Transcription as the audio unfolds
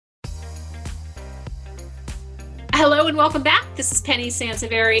Hello and welcome back. This is Penny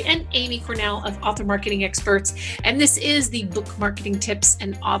Sansevieri and Amy Cornell of Author Marketing Experts, and this is the Book Marketing Tips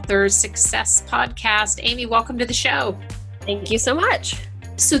and Author Success Podcast. Amy, welcome to the show. Thank you so much.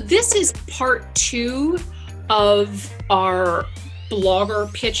 So this is part 2 of our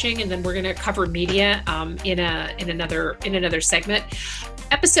blogger pitching, and then we're going to cover media in another segment.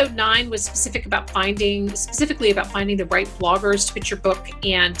 Episode 9 was specifically about finding the right bloggers to pitch your book.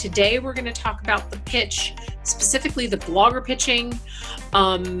 And today we're going to talk about the pitch, specifically the blogger pitching,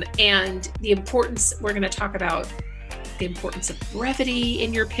 and the importance. We're going to talk about the importance of brevity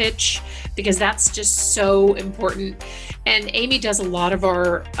in your pitch, because that's just so important. And Amy does a lot of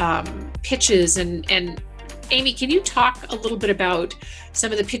our pitches. And Amy, can you talk a little bit about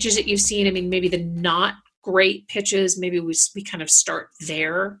some of the pitches that you've seen? I mean, maybe the not great pitches. Maybe we kind of start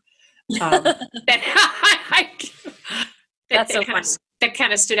there. That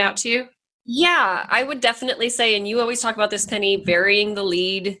kind of stood out to you. Yeah, I would definitely say, and you always talk about this, Penny, burying the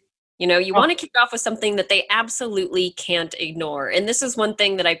lead. You know, you want to kick off with something that they absolutely can't ignore. And this is one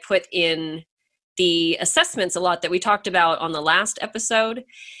thing that I put in the assessments a lot that we talked about on the last episode,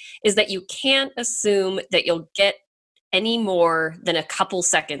 is that you can't assume that you'll get any more than a couple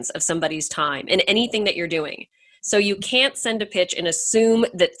seconds of somebody's time in anything that you're doing. So you can't send a pitch and assume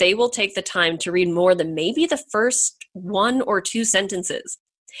that they will take the time to read more than maybe the first 1 or 2 sentences.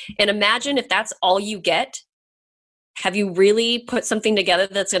 And imagine if that's all you get. Have you really put something together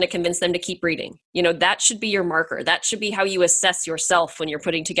that's going to convince them to keep reading? You know, that should be your marker. That should be how you assess yourself when you're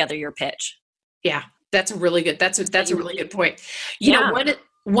putting together your pitch. Yeah, that's a really good point. You know,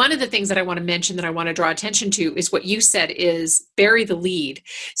 one of the things that I want to mention, that I want to draw attention to, is what you said, is bury the lead.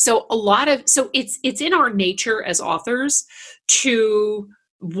 So it's in our nature as authors to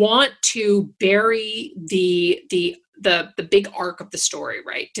want to bury the big arc of the story,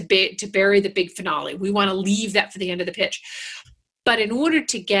 right? To bury the big finale. We want to leave that for the end of the pitch. But in order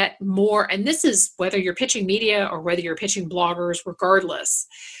to get more, and this is whether you're pitching media or whether you're pitching bloggers, regardless,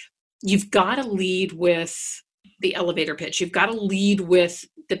 you've got to lead with the elevator pitch. You've got to lead with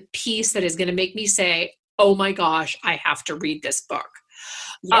the piece that is going to make me say, oh my gosh, I have to read this book.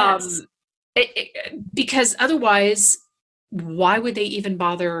 Yes. Because otherwise, why would they even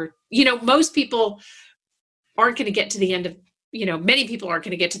bother? You know, most people aren't going to get to the end of, many people aren't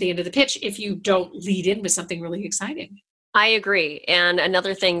going to get to the end of the pitch if you don't lead in with something really exciting. I agree. And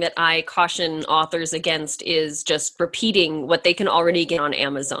another thing that I caution authors against is just repeating what they can already get on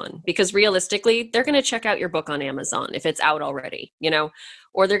Amazon, because realistically, they're going to check out your book on Amazon if it's out already,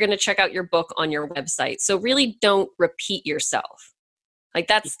 or they're going to check out your book on your website. So really don't repeat yourself. Like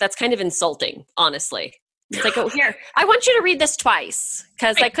that's kind of insulting, honestly. It's like, oh, here, I want you to read this twice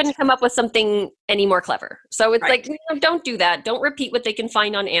because I couldn't come up with something any more clever. So it's like, don't do that. Don't repeat what they can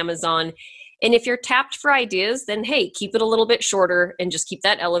find on Amazon. And if you're tapped for ideas, then hey, keep it a little bit shorter and just keep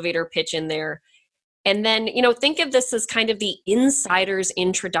that elevator pitch in there. And then, think of this as kind of the insider's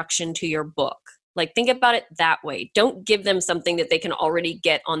introduction to your book. Like, think about it that way. Don't give them something that they can already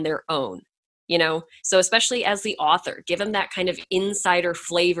get on their own, So especially as the author, give them that kind of insider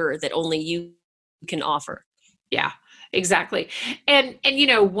flavor that only you can offer. Yeah, exactly. And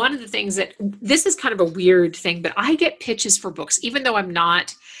one of the things that, this is kind of a weird thing, but I get pitches for books, even though I'm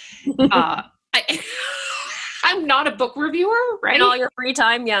not, I'm not a book reviewer, right? In all your free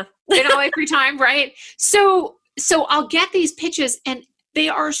time. Yeah. In all my free time. Right. So I'll get these pitches and they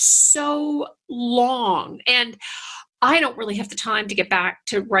are so long, and I don't really have the time to get back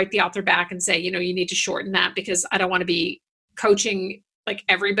to write the author back and say, you need to shorten that, because I don't want to be coaching like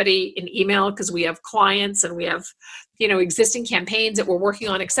everybody in email, because we have clients and we have, existing campaigns that we're working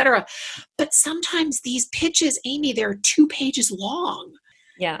on, et cetera. But sometimes these pitches, Amy, they're 2 pages long.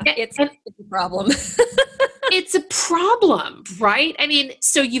 Yeah, it's a problem. It's a problem, right? I mean,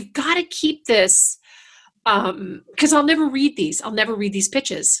 so you've got to keep this, because I'll never read these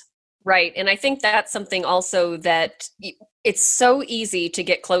pitches. Right. And I think that's something also that it's so easy to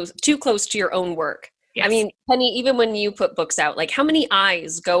get too close to your own work. Yes. I mean, Penny, even when you put books out, like how many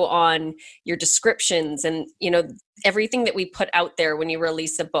eyes go on your descriptions and, everything that we put out there when you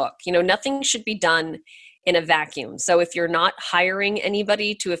release a book? Nothing should be done in a vacuum. So if you're not hiring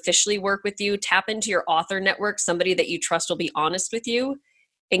anybody to officially work with you, tap into your author network, somebody that you trust will be honest with you,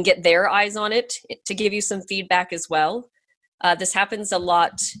 and get their eyes on it to give you some feedback as well. This happens a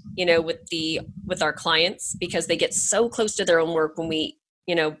lot, with our clients, because they get so close to their own work when we,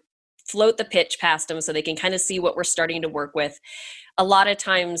 float the pitch past them so they can kind of see what we're starting to work with. a lot of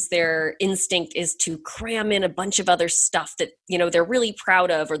times their instinct is to cram in a bunch of other stuff that, they're really proud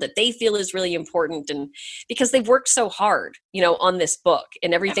of or that they feel is really important. And because they've worked so hard, on this book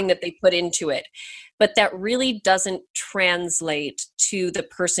and everything that they put into it. But that really doesn't translate to the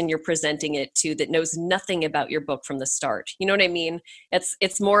person you're presenting it to that knows nothing about your book from the start. You know what I mean?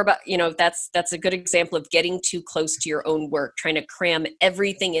 It's more about, that's a good example of getting too close to your own work, trying to cram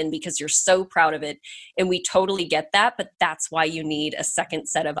everything in because you're so proud of it. And we totally get that, but that's why you need a second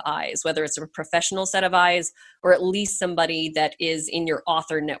set of eyes, whether it's a professional set of eyes or at least somebody that is in your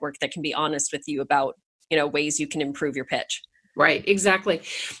author network that can be honest with you about, ways you can improve your pitch. Right, exactly.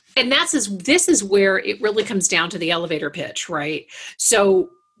 And this is where it really comes down to the elevator pitch, right? So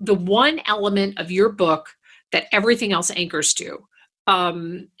the one element of your book that everything else anchors to,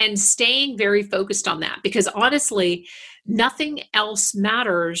 and staying very focused on that, because honestly, nothing else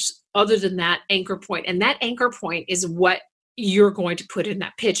matters other than that anchor point. And that anchor point is what you're going to put in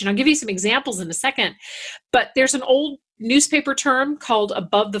that pitch. And I'll give you some examples in a second, but there's an old newspaper term called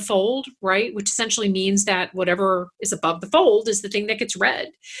above the fold, right? Which essentially means that whatever is above the fold is the thing that gets read.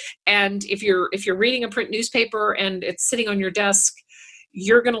 And if you're reading a print newspaper and it's sitting on your desk,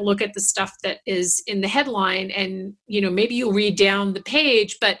 you're going to look at the stuff that is in the headline and, maybe you'll read down the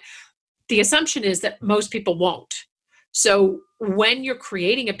page, but the assumption is that most people won't. So when you're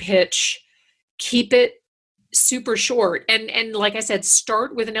creating a pitch, keep it super short. And like I said,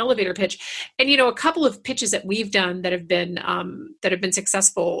 start with an elevator pitch. And, a couple of pitches that we've done that have been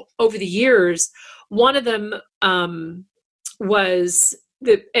successful over the years. One of them was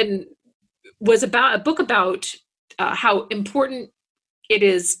about a book about how important it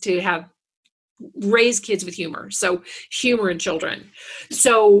is to raise kids with humor. So humor in children.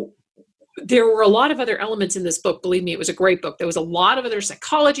 So there were a lot of other elements in this book. Believe me, it was a great book. There was a lot of other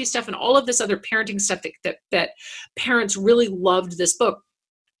psychology stuff and all of this other parenting stuff that parents really loved this book.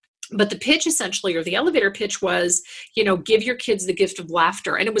 But the pitch essentially, or the elevator pitch was, give your kids the gift of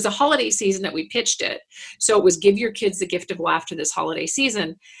laughter. And it was a holiday season that we pitched it. So it was give your kids the gift of laughter this holiday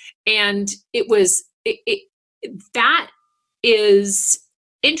season. And that is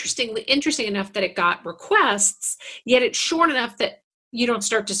interesting enough that it got requests, yet it's short enough that you don't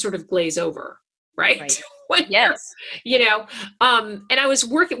start to sort of glaze over, right? Yes. And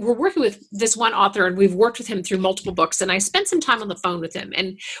we're working with this one author and we've worked with him through multiple books. And I spent some time on the phone with him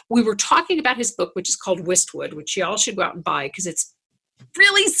and we were talking about his book, which is called Wistwood, which y'all should go out and buy because it's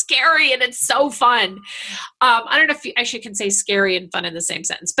really scary and it's so fun. I don't know if I can say scary and fun in the same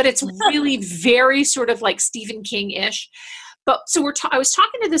sentence, but it's really very sort of like Stephen King-ish. But so I was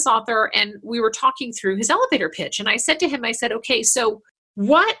talking to this author and we were talking through his elevator pitch. And I said to him, okay, so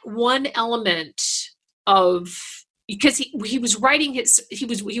what one element because he was writing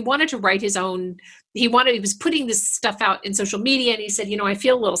he wanted to write his own, he was putting this stuff out in social media. And he said, I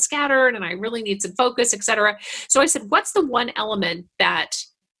feel a little scattered and I really need some focus, etc. So I said, what's the one element that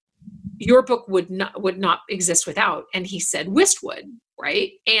your book would not exist without? And he said, Wistwood,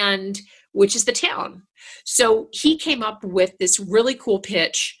 right? And which is the town. So he came up with this really cool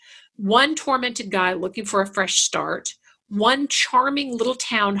pitch. One tormented guy looking for a fresh start. One charming little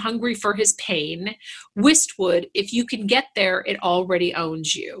town hungry for his pain. Wistwood, if you can get there, it already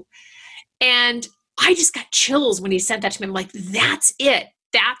owns you. And I just got chills when he sent that to me. I'm like, that's it.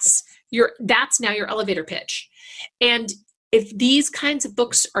 That's now your elevator pitch. And if these kinds of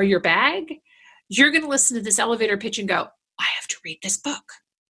books are your bag, you're going to listen to this elevator pitch and go, I have to read this book.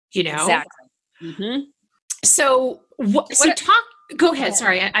 Exactly. Mm-hmm. So go ahead.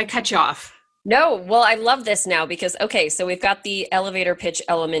 Sorry, I cut you off. No, well, I love this now because, okay, so we've got the elevator pitch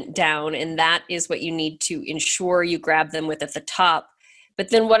element down and that is what you need to ensure you grab them with at the top.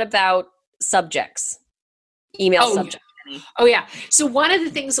 But then what about subjects? Email subjects. Oh yeah. So one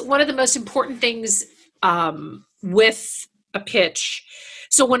of the most important things with a pitch.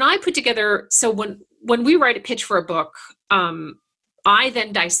 So when I put together, when we write a pitch for a book, I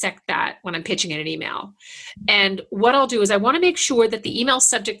then dissect that when I'm pitching in an email. And what I'll do is I want to make sure that the email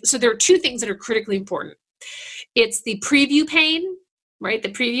subject, so there are two things that are critically important. It's the preview pane, right? The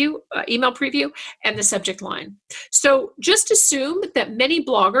preview, email preview, and the subject line. So just assume that many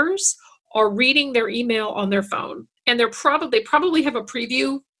bloggers are reading their email on their phone and they probably have a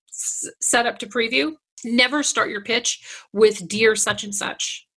preview set up to preview. Never start your pitch with dear such and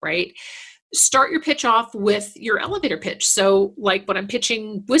such, right? Start your pitch off with your elevator pitch. So like when I'm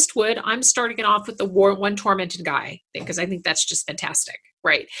pitching Wistwood, I'm starting it off with the one tormented guy because I think that's just fantastic,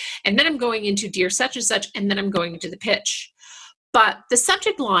 right? And then I'm going into dear such and such, and then I'm going into the pitch. But the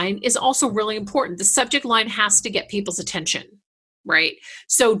subject line is also really important. The subject line has to get people's attention, right?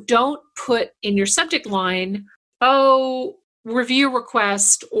 So don't put in your subject line, review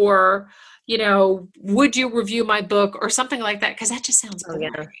request or, would you review my book or something like that? Because that just sounds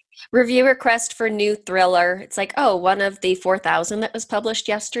boring. Yeah. Review request for new thriller. It's like, oh, one of the 4,000 that was published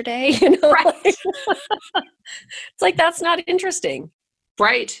yesterday. Right. It's like, that's not interesting.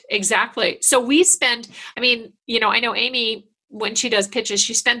 Right. Exactly. So we spend, I know Amy, when she does pitches,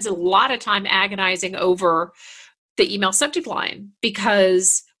 she spends a lot of time agonizing over the email subject line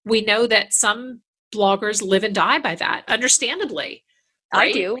because we know that some bloggers live and die by that, understandably.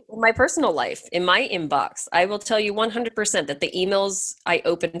 Right? I do in my personal life, in my inbox. I will tell you 100% that the emails I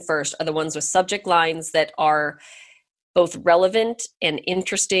open first are the ones with subject lines that are both relevant and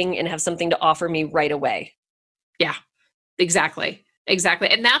interesting and have something to offer me right away. Yeah, exactly. Exactly.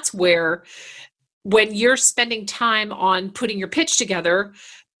 And that's where, when you're spending time on putting your pitch together,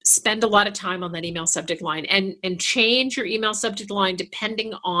 spend a lot of time on that email subject line and change your email subject line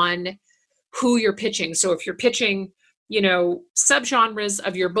depending on who you're pitching. So if you're pitching, subgenres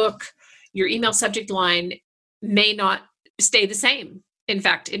of your book, your email subject line may not stay the same. In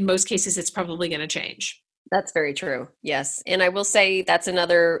fact, in most cases, it's probably going to change. That's very true. Yes. And I will say that's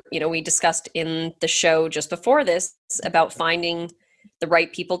another, we discussed in the show just before this about finding the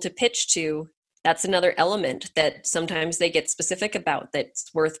right people to pitch to. That's another element that sometimes they get specific about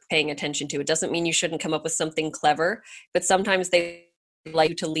that's worth paying attention to. It doesn't mean you shouldn't come up with something clever, but sometimes they like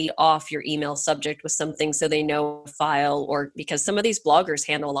you to lead off your email subject with something so they know file, or because some of these bloggers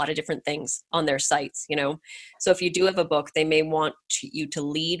handle a lot of different things on their sites, So if you do have a book, they may want you to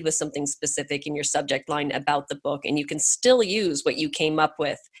lead with something specific in your subject line about the book, and you can still use what you came up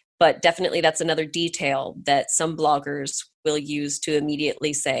with. But definitely that's another detail that some bloggers will use to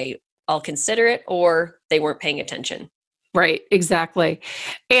immediately say, I'll consider it, or they weren't paying attention. Right, exactly.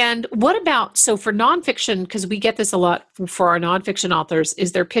 And what about, so for nonfiction, because we get this a lot for our nonfiction authors,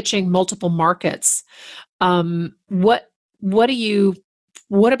 is they're pitching multiple markets. What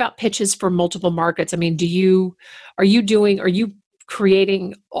about pitches for multiple markets? Are you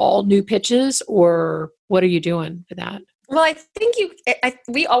creating all new pitches, or what are you doing for that? Well, I think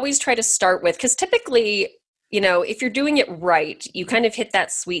we always try to start with, because typically, if you're doing it right, you kind of hit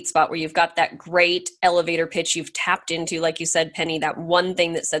that sweet spot where you've got that great elevator pitch you've tapped into, like you said, Penny, that one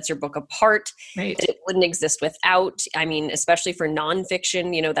thing that sets your book apart, right, that it wouldn't exist without. Especially for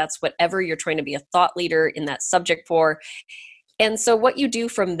nonfiction, that's whatever you're trying to be a thought leader in that subject for. And so what you do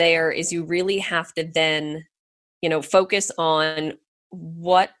from there is you really have to then, focus on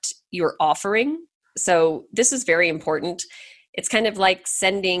what you're offering. So this is very important. It's kind of like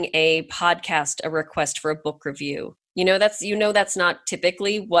sending a podcast a request for a book review. That's not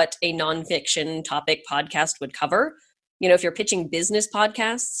typically what a nonfiction topic podcast would cover. If you're pitching business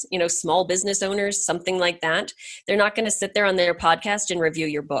podcasts, small business owners, something like that, they're not going to sit there on their podcast and review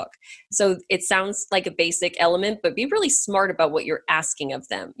your book. So it sounds like a basic element, but be really smart about what you're asking of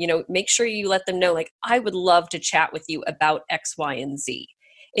them. Make sure you let them know, like, I would love to chat with you about X, Y, and Z.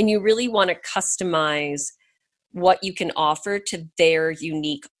 And you really want to customize what you can offer to their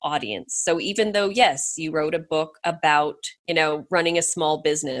unique audience. So even though, yes, you wrote a book about, running a small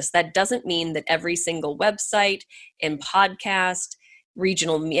business, that doesn't mean that every single website and podcast,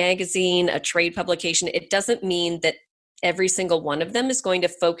 regional magazine, a trade publication, it doesn't mean that every single one of them is going to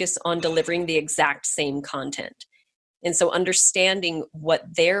focus on delivering the exact same content. And so understanding what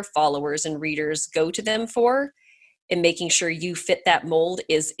their followers and readers go to them for and making sure you fit that mold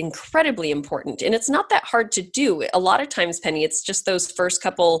is incredibly important. And it's not that hard to do. A lot of times, Penny, it's just those first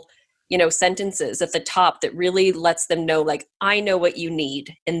couple, sentences at the top that really lets them know, like, I know what you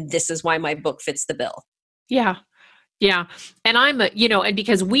need, and this is why my book fits the bill. Yeah. Yeah. And and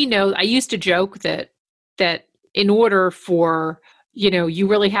because we know, I used to joke that in order for, you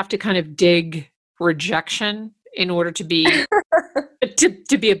really have to kind of dig rejection in order to be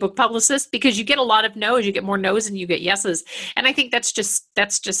to be a book publicist, because you get a lot of no's, you get more no's than you get yeses. And I think that's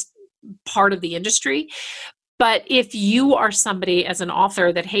just part of the industry. But if you are somebody as an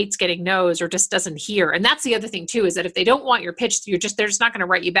author that hates getting no's or just doesn't hear, and that's the other thing too, is that if they don't want your pitch, they're just not going to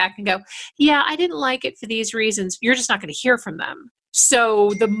write you back and go, yeah, I didn't like it for these reasons. You're just not going to hear from them.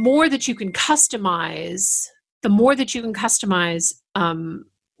 So the more that you can customize,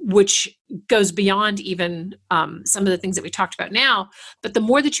 which goes beyond even some of the things that we talked about now, but the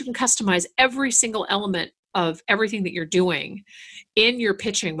more that you can customize every single element of everything that you're doing in your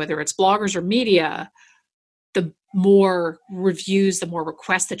pitching, whether it's bloggers or media, the more reviews, the more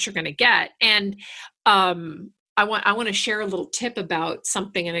requests that you're going to get. And I want to share a little tip about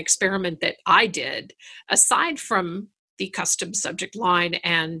an experiment that I did, aside from the custom subject line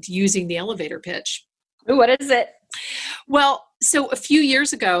and using the elevator pitch. Ooh, what is it? Well, so a few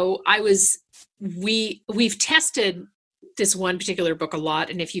years ago, we've tested this one particular book a lot.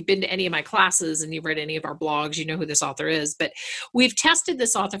 And if you've been to any of my classes and you've read any of our blogs, you know who this author is. But we've tested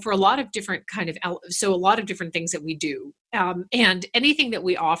this author for a lot of different a lot of different things that we do. And anything that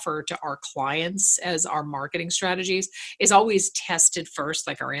we offer to our clients as our marketing strategies is always tested first,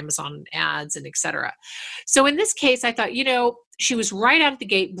 like our Amazon ads and et cetera. So in this case, I thought, she was right out of the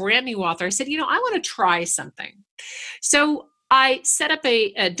gate, brand new author. I said, I want to try something. So I set up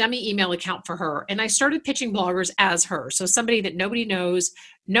a dummy email account for her, and I started pitching bloggers as her. So somebody that nobody knows,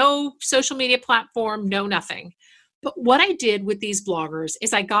 no social media platform, no nothing. But what I did with these bloggers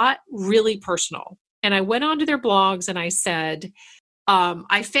is I got really personal, and I went onto their blogs and I said,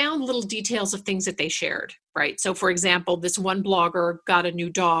 I found little details of things that they shared, right? So for example, this one blogger got a new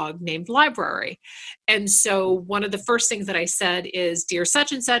dog named Library. And so one of the first things that I said is, dear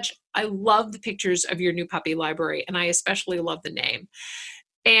such and such, I love the pictures of your new puppy Library, and I especially love the name.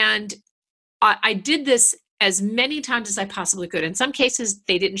 And I did this as many times as I possibly could. In some cases,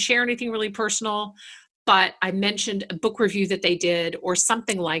 they didn't share anything really personal, but I mentioned a book review that they did or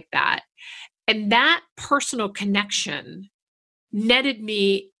something like that. And that personal connection netted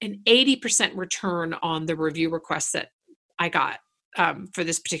me an 80% return on the review requests that I got for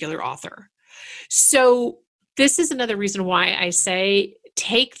this particular author. So this is another reason why I say,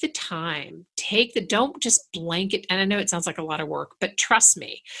 take the time, don't just blanket. And I know it sounds like a lot of work, but trust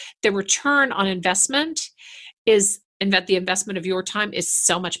me, the return on investment the investment of your time is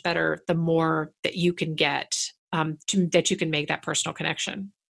so much better the more that you can get, that you can make that personal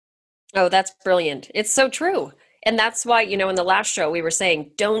connection. Oh, that's brilliant. It's so true. And that's why, in the last show, we were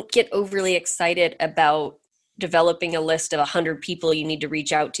saying, don't get overly excited about developing a list of 100 people you need to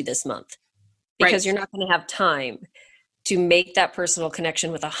reach out to this month, because You're not going to have time to make that personal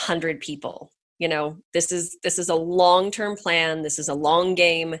connection with 100 people. This is a long-term plan. This is a long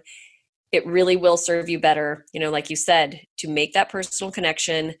game. It really will serve you better, like you said, to make that personal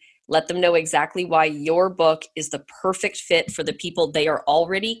connection. Let them know exactly why your book is the perfect fit for the people they are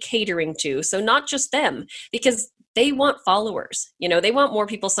already catering to. So not just them, because they want followers. They want more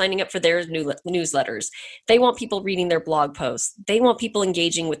people signing up for their newsletters. They want people reading their blog posts. They want people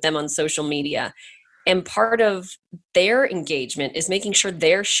engaging with them on social media. And part of their engagement is making sure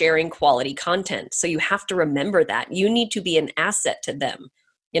they're sharing quality content. So you have to remember that. You need to be an asset to them,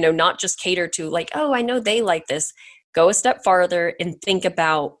 not just cater to like, oh, I know they like this. Go a step farther and think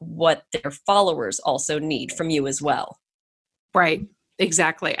about what their followers also need from you as well. Right.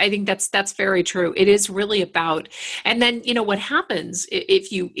 Exactly. I think that's very true. It is really about, and then, what happens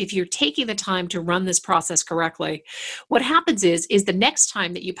if you're taking the time to run this process correctly, what happens is the next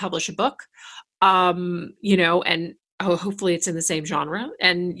time that you publish a book, and hopefully it's in the same genre,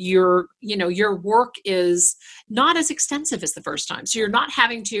 and your work is not as extensive as the first time. So you're not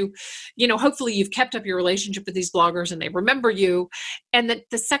having to, hopefully you've kept up your relationship with these bloggers and they remember you. And that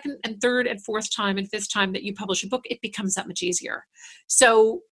the second and third and fourth time and fifth time that you publish a book, it becomes that much easier.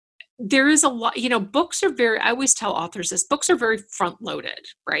 So there is a lot, books are I always tell authors this, books are very front loaded,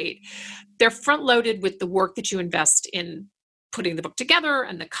 right? They're front loaded with the work that you invest in putting the book together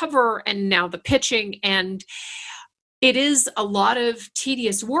and the cover and now the pitching. And it is a lot of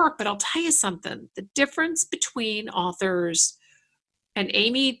tedious work, but I'll tell you something, the difference between authors, and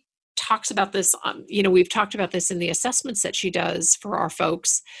Amy talks about this, we've talked about this in the assessments that she does for our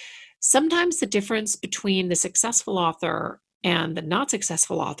folks. Sometimes the difference between the successful author and the not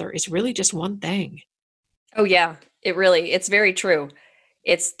successful author is really just one thing. Oh yeah, it's very true.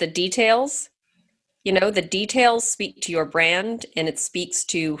 It's the details. The details speak to your brand, and it speaks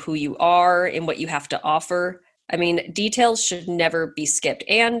to who you are and what you have to offer. I mean, details should never be skipped.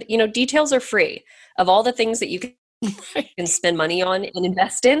 And, details are free. Of all the things that you can spend money on and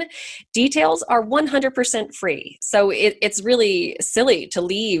invest in, details are 100% free. So it's really silly to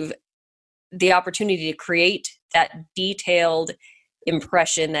leave the opportunity to create that detailed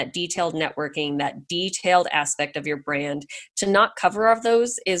impression, that detailed networking, that detailed aspect of your brand. To not cover off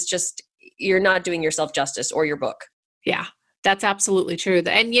those is just, you're not doing yourself justice or your book. Yeah. That's absolutely true.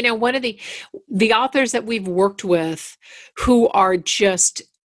 And, one of the authors that we've worked with who are just,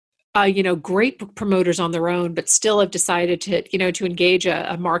 great book promoters on their own, but still have decided to engage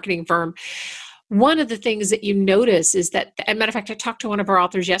a marketing firm. One of the things that you notice is that, as a matter of fact, I talked to one of our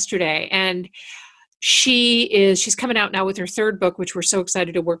authors yesterday, and she's coming out now with her third book, which we're so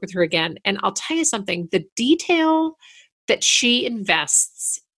excited to work with her again. And I'll tell you something, the detail that she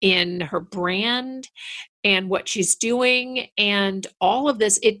invests in her brand and what she's doing and all of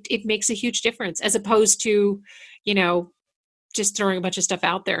this, it makes a huge difference, as opposed to, just throwing a bunch of stuff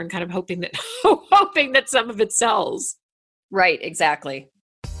out there and kind of hoping that some of it sells. Right, exactly.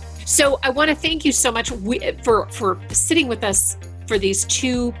 So I want to thank you so much for sitting with us for these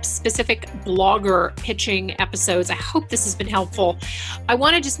 2 specific blogger pitching episodes. I hope this has been helpful. I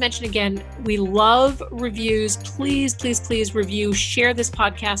want to just mention again, we love reviews. Please, please, please review, share this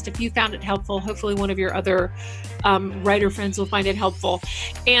podcast if you found it helpful. Hopefully one of your other writer friends will find it helpful.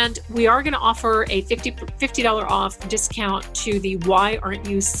 And we are going to offer a $50 off discount to the Why Aren't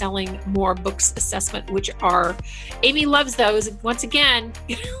You Selling More Books assessment, which Amy loves those. Once again,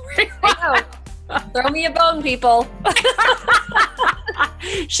 I know. Throw me a bone, people.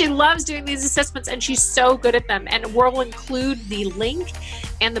 She loves doing these assessments and she's so good at them. And we'll include the link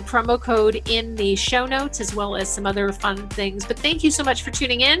and the promo code in the show notes, as well as some other fun things. But thank you so much for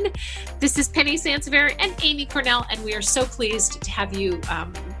tuning in. This is Penny Sansevieri and Amy Cornell, and we are so pleased to have you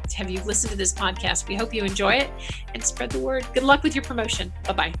listen to this podcast. We hope you enjoy it and spread the word. Good luck with your promotion.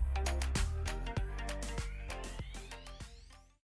 Bye-bye.